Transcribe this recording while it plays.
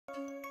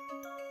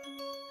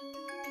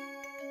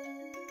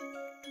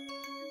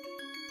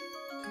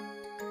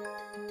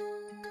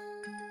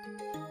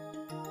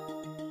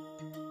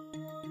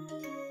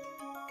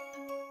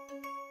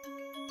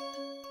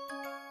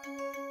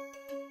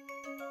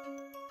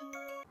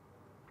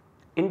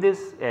In this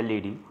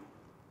LED,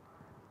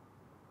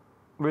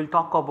 we will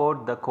talk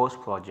about the course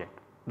project.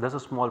 There is a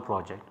small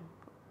project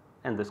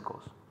in this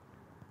course.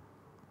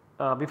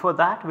 Before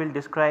that we will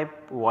describe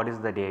what is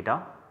the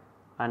data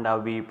and how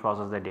we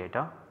process the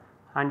data,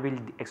 and we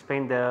will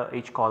explain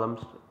each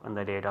columns in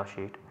the data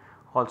sheet,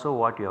 also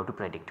what you have to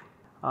predict.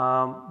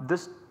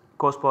 This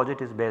course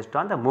project is based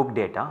on the MOOC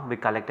data we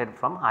collected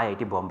from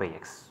IIT Bombay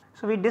X.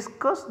 So, we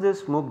discussed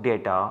this MOOC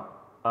data,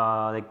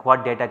 like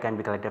what data can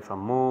be collected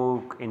from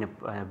MOOC in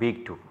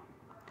week 2.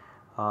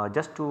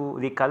 Just to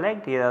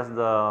recollect, here is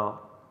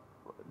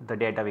the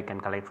data we can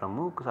collect from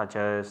MOOC, such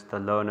as the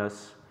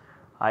learners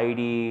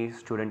ID,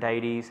 student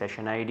ID,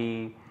 session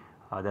ID,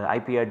 the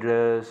IP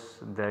address,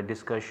 the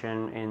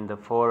discussion in the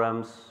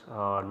forums,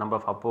 number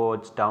of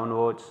upvotes,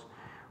 downvotes,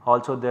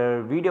 also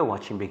their video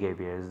watching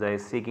behaviors. They are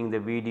seeking the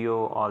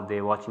video, or they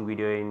are watching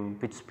video in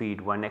which speed,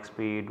 1x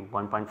speed,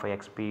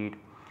 1.5x speed,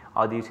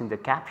 or they using the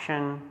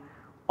caption.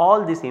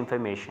 All this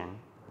information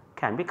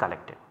can be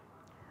collected.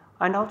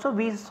 And also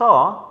we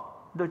saw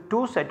the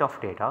two set of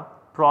data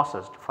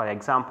processed. For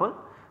example,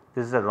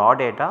 this is the raw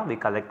data we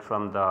collect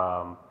from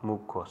the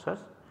MOOC courses,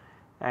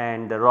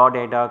 and the raw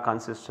data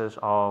consists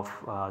of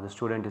the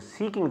student is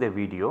seeking the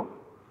video,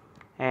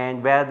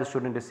 and where the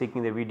student is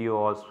seeking the video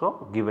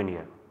also given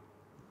here.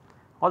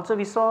 Also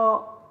we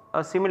saw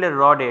a similar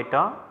raw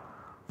data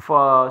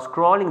for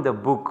scrolling the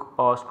book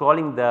or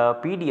scrolling the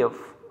PDF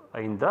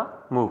in the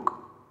MOOC.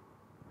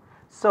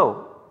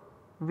 So,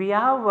 we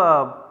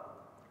have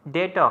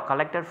data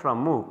collected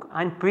from MOOC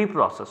and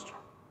pre-processed.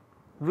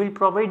 We will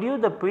provide you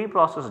the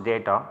pre-processed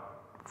data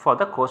for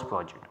the course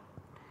project.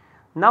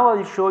 Now, I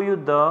will show you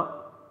the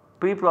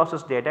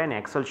pre-processed data in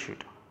Excel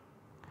sheet,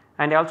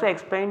 and I also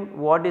explain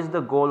what is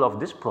the goal of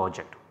this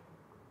project.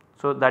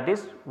 So, that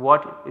is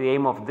what the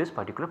aim of this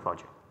particular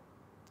project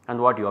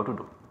and what you have to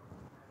do.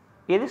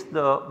 Here is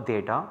the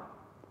data.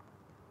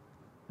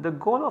 The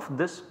goal of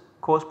this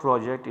course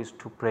project is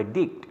to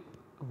predict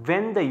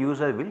when the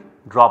user will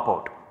drop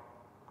out.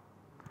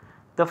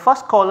 The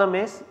first column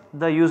is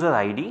the user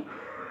ID.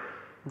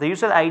 The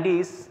user ID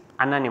is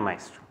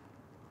anonymized.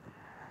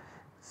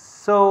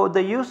 So,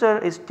 the user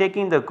is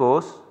taking the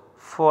course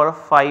for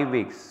 5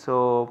 weeks.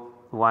 So,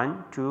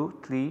 1, 2,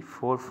 3,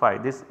 4,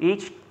 5. This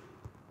each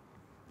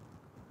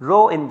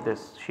row in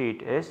this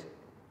sheet is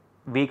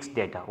weeks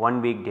data,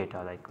 1 week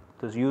data, like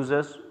this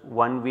users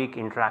 1 week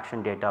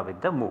interaction data with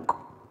the MOOC.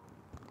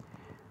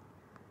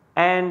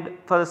 And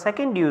for the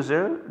second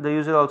user, the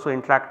user also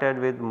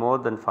interacted with more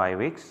than 5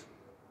 weeks.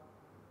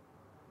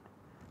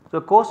 The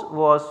course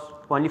was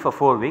only for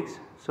 4 weeks.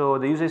 So,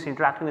 the user is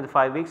interacting with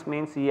 5 weeks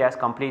means he has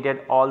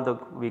completed all the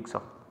weeks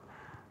of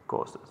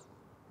courses.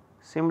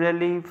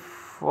 Similarly,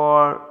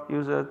 for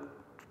user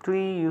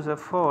 3, user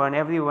 4, and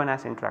everyone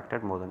has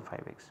interacted more than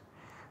 5 weeks.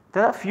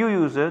 There are few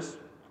users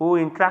who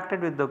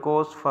interacted with the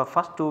course for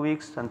first 2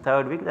 weeks and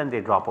third week, then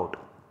they drop out.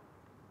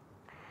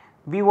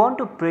 We want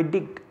to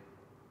predict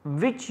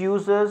which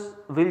users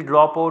will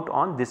drop out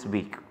on this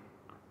week.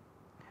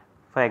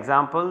 For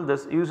example,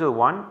 this user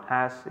 1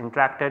 has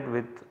interacted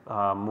with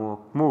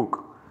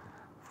MOOC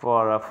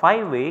for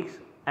 5 weeks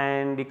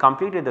and he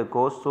completed the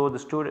course. So, the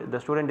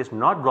student is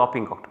not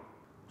dropping out.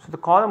 So, the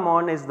column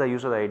 1 is the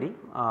user ID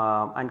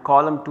and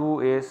column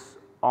 2 is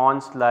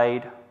on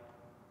slide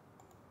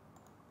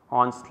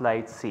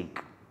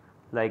seek,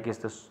 like is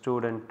the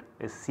student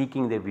is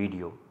seeking the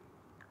video.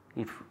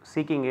 If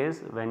seeking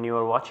is when you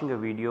are watching a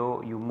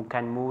video, you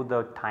can move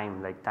the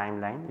time, like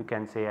timeline. You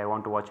can say I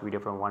want to watch video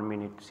from 1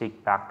 minute,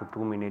 seek back to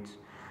 2 minutes,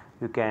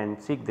 you can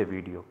seek the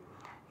video.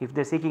 If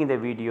they are seeking the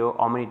video,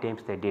 how many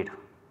times they did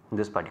in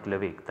this particular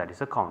week, that is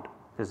a count.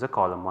 This is a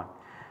column 1.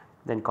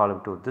 Then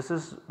column 2, this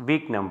is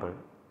week number,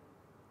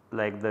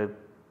 like the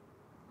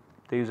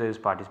user is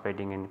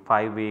participating in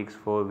 5 weeks,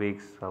 4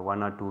 weeks or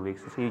 1 or 2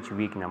 weeks, this is each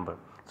week number.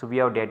 So, we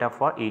have data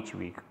for each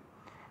week.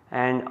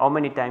 And how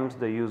many times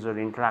the user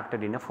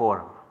interacted in a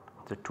forum,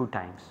 so 2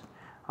 times,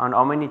 and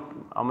how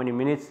many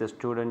minutes the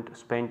student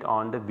spent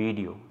on the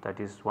video, that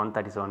is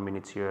 137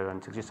 minutes here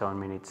and 67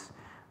 minutes,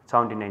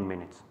 79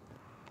 minutes.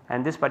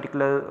 And this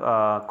particular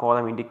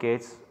column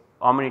indicates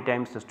how many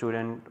times the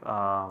student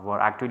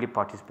were actively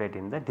participate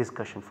in the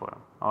discussion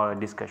forum or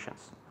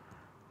discussions.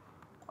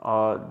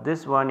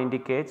 This one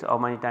indicates how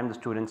many times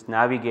the students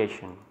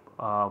navigation,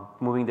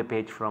 moving the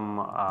page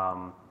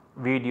from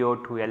video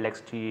to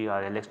LXT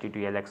or LXT to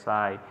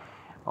LXI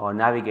or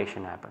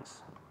navigation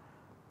happens.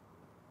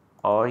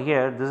 Or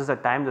here this is the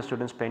time the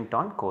student spent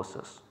on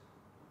courses.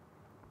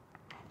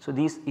 So,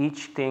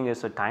 each thing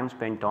is a time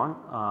spent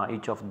on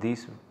each of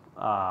these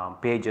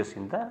pages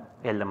in the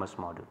LMS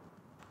module.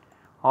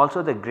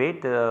 Also the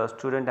grade, the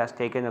student has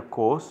taken a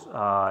course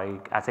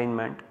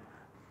assignment.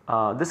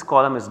 This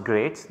column is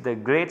grades. The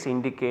grades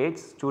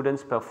indicates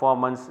students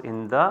performance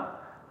in the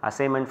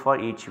assignment for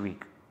each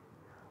week.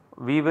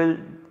 We will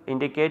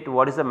indicate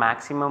what is the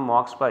maximum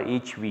marks for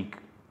each week,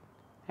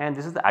 and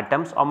this is the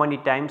attempts, how many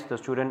times the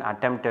student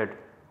attempted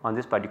on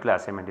this particular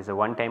assignment. Is a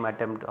one time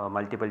attempt or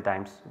multiple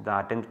times, the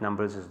attempt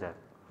numbers is there.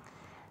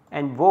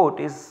 and vote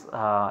is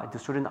the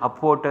student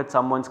upvoted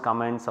someone's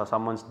comments or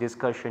someone's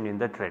discussion in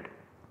the thread,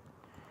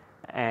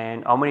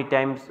 and how many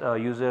times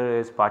user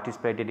is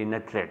participated in a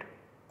thread,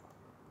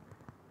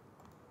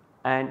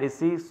 and is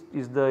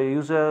the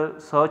user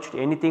searched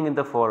anything in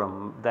the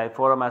forum. The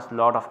forum has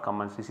lot of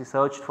comments. Is he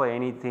searched for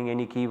anything,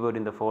 any keyword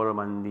in the forum,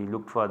 and he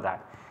looked for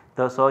that.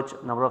 The search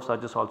number of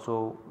searches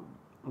also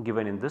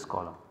given in this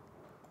column,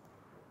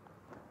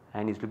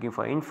 and he is looking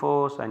for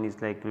infos, and he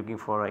is like looking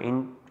for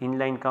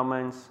inline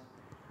comments,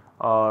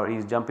 or he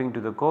is jumping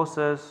to the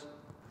courses,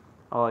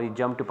 or he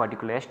jumped to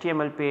particular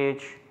HTML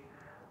page,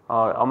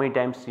 or how many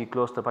times he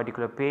closed the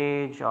particular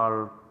page,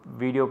 or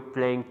video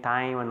playing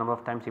time and number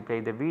of times he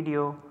played the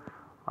video,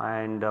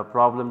 and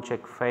problem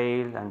check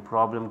failed and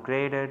problem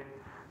graded.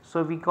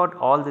 So, we got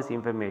all this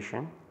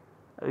information.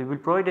 We will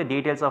provide the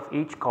details of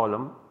each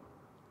column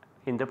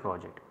in the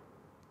project.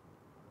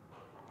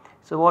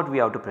 So, what we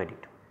have to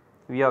predict?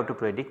 We have to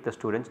predict the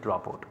students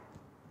dropout.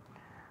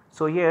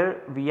 So,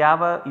 here we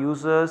have a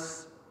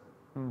users,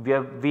 we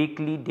have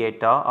weekly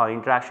data or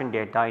interaction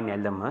data in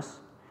LMS,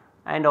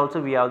 and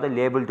also we have the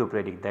label to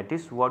predict, that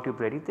is what you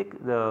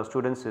predict the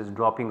students is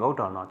dropping out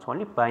or not. So,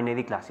 only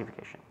binary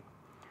classification.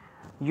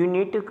 You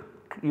need to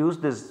use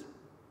this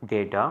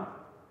data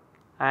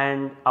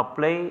and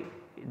apply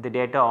the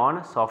data on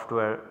a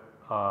software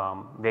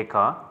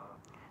vector.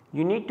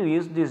 You need to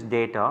use this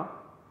data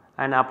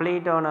and apply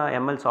it on a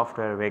ML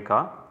software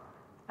vector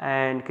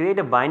and create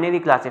a binary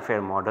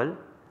classifier model,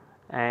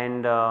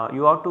 and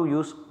you have to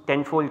use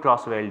tenfold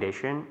cross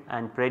validation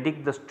and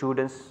predict the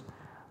students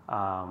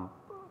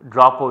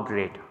dropout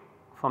rate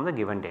from the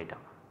given data.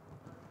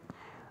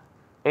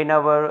 In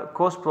our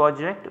course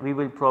project, we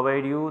will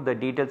provide you the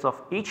details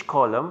of each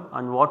column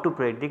and what to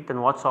predict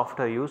and what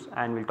software use,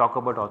 and we will talk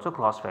about also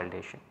cross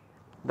validation.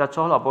 That is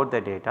all about the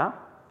data.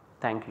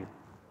 Thank you.